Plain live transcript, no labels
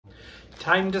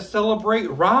Time to celebrate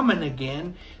ramen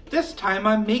again. This time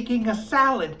I'm making a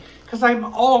salad because I'm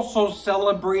also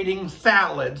celebrating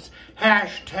salads.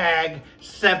 Hashtag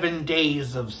 7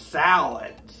 days of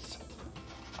salads.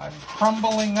 I'm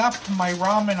crumbling up my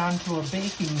ramen onto a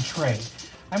baking tray.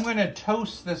 I'm going to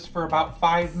toast this for about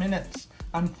 5 minutes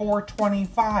on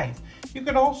 425. You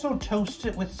could also toast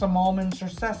it with some almonds or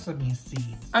sesame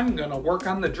seeds. I'm going to work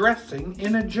on the dressing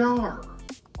in a jar.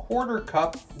 1/4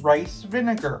 cup rice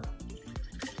vinegar.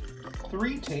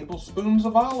 3 tablespoons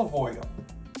of olive oil.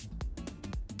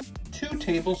 2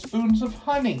 tablespoons of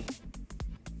honey.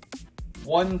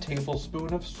 1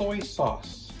 tablespoon of soy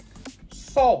sauce.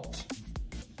 Salt.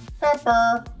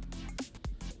 Pepper.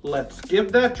 Let's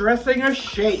give that dressing a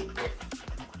shake.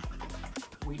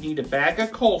 We need a bag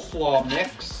of coleslaw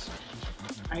mix.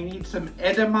 I need some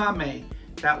edamame.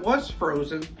 That was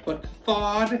frozen, but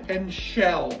thawed and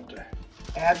shelled.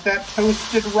 Add that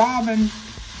toasted ramen.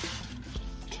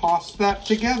 Toss that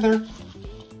together.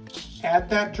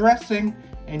 Add that dressing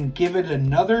and give it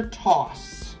another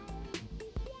toss.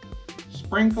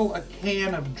 Sprinkle a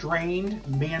can of drained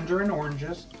mandarin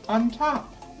oranges on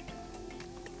top.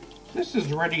 This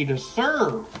is ready to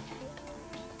serve.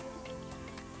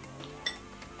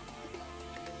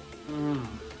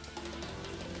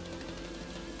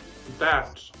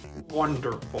 That's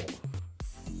wonderful.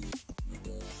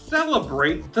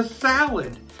 Celebrate the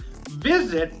salad.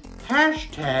 Visit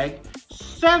hashtag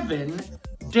 7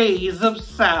 days of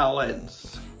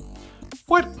salads.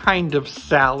 What kind of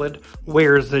salad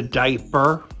wears a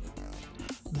diaper?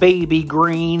 Baby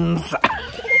greens.